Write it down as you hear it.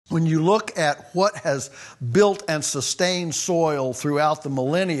when you look at what has built and sustained soil throughout the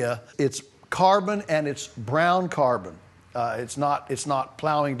millennia, it's carbon and it's brown carbon. It's not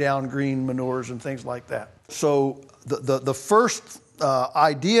plowing down green manures and things like that. So the first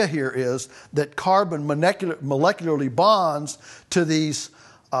idea here is that carbon molecularly bonds to these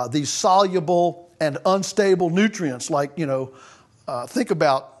soluble and unstable nutrients, like, think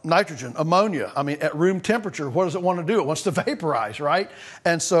about nitrogen, ammonia. I mean, at room temperature, what does it want to do? It wants to vaporize, right?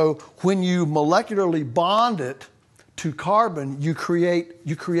 And so when you molecularly bond it to carbon, you create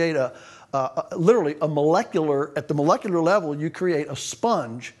literally at the molecular level, you create a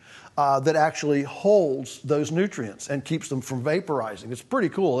sponge that actually holds those nutrients and keeps them from vaporizing. It's pretty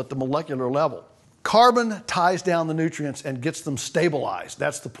cool at the molecular level. Carbon ties down the nutrients and gets them stabilized.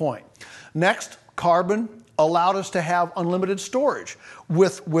 That's the point. Next, carbon allowed us to have unlimited storage.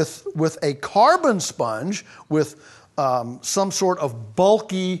 With a carbon sponge, with some sort of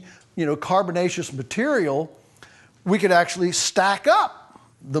bulky, carbonaceous material, we could actually stack up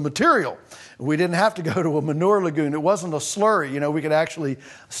the material. We didn't have to go to a manure lagoon. It wasn't a slurry. We could actually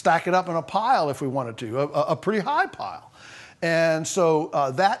stack it up in a pile if we wanted to, a pretty high pile. And so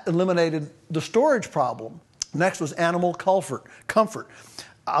that eliminated the storage problem. Next was animal comfort.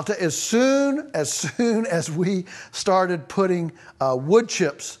 I'll tell you, as soon as we started putting wood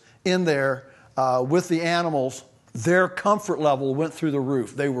chips in there with the animals, their comfort level went through the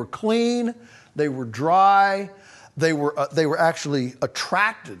roof. They were clean, they were dry, they were actually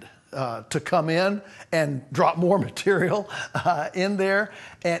attracted to come in and drop more material in there,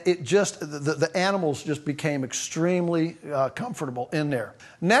 and the animals just became extremely comfortable in there.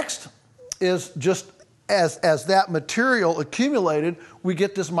 Next is just as that material accumulated, we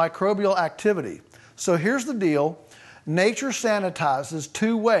get this microbial activity. So here's the deal. Nature sanitizes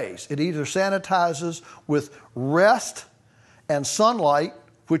two ways. It either sanitizes with rest and sunlight,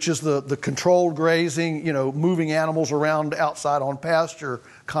 which is the controlled grazing, moving animals around outside on pasture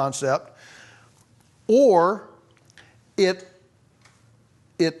concept, or it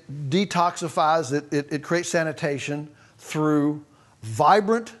detoxifies, it creates sanitation through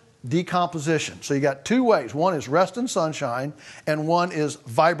vibrant decomposition. So you got two ways. One is rest and sunshine, and one is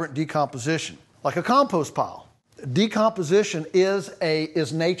vibrant decomposition, like a compost pile. Decomposition is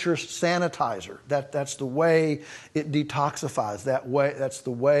nature's sanitizer. That's the way it detoxifies. That's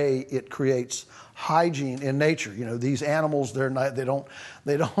the way it creates hygiene in nature. These animals, they don't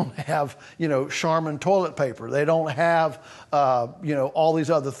have Charmin toilet paper. They don't have all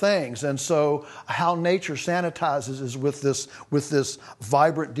these other things. And so how nature sanitizes is with this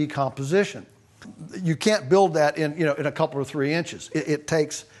vibrant decomposition. You can't build that in a couple or 3 inches. It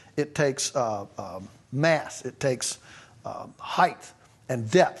takes mass. It takes height and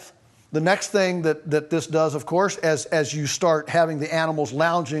depth. The next thing that this does, of course, as you start having the animals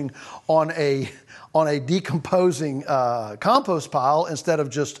lounging on a decomposing compost pile instead of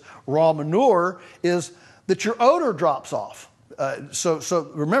just raw manure, is that your odor drops off.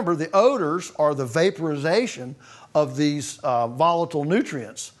 So remember, the odors are the vaporization of these volatile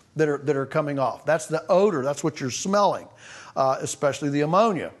nutrients that are coming off. That's the odor. That's what you're smelling, especially the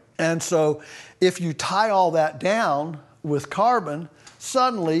ammonia. And so if you tie all that down with carbon,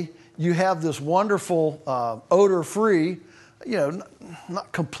 suddenly you have this wonderful odor-free,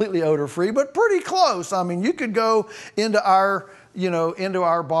 not completely odor-free, but pretty close. I mean, you could go into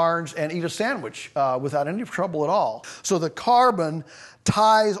our barns and eat a sandwich without any trouble at all. So the carbon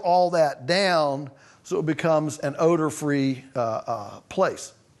ties all that down so it becomes an odor-free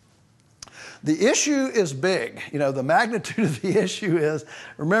place. The issue is big. The magnitude of the issue is,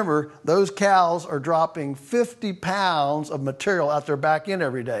 remember, those cows are dropping 50 pounds of material out their back end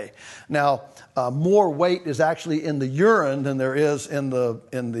every day. Now, more weight is actually in the urine than there is in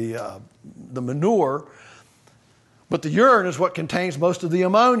the manure, but the urine is what contains most of the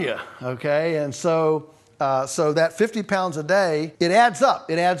ammonia. Okay, and so that 50 pounds a day, it adds up.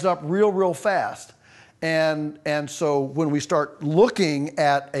 It adds up real fast. And so when we start looking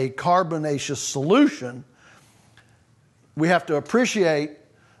at a carbonaceous solution, we have to appreciate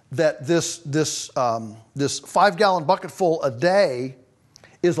that this 5-gallon bucket full a day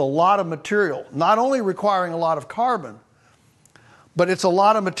is a lot of material, not only requiring a lot of carbon, but it's a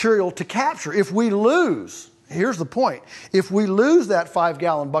lot of material to capture. If we lose, here's the point, if we lose that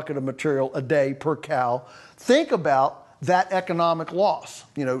 5-gallon bucket of material a day per cow, think about that economic loss.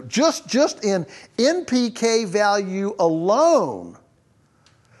 Just in NPK value alone,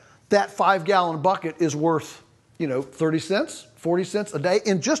 that 5-gallon bucket is worth, 30 cents, 40 cents a day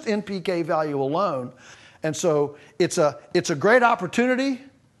in just NPK value alone. And so it's a great opportunity,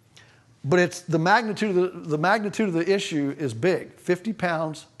 But it's the magnitude of the issue is big, 50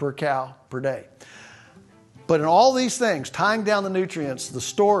 pounds per cow per day. But in all these things, tying down the nutrients, the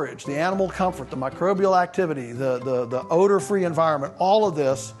storage, the animal comfort, the microbial activity, the odor-free environment, all of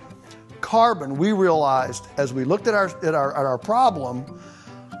this, carbon, we realized as we looked at our problem,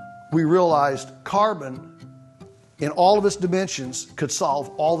 we realized carbon in all of its dimensions could solve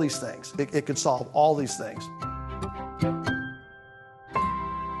all these things. It could solve all these things.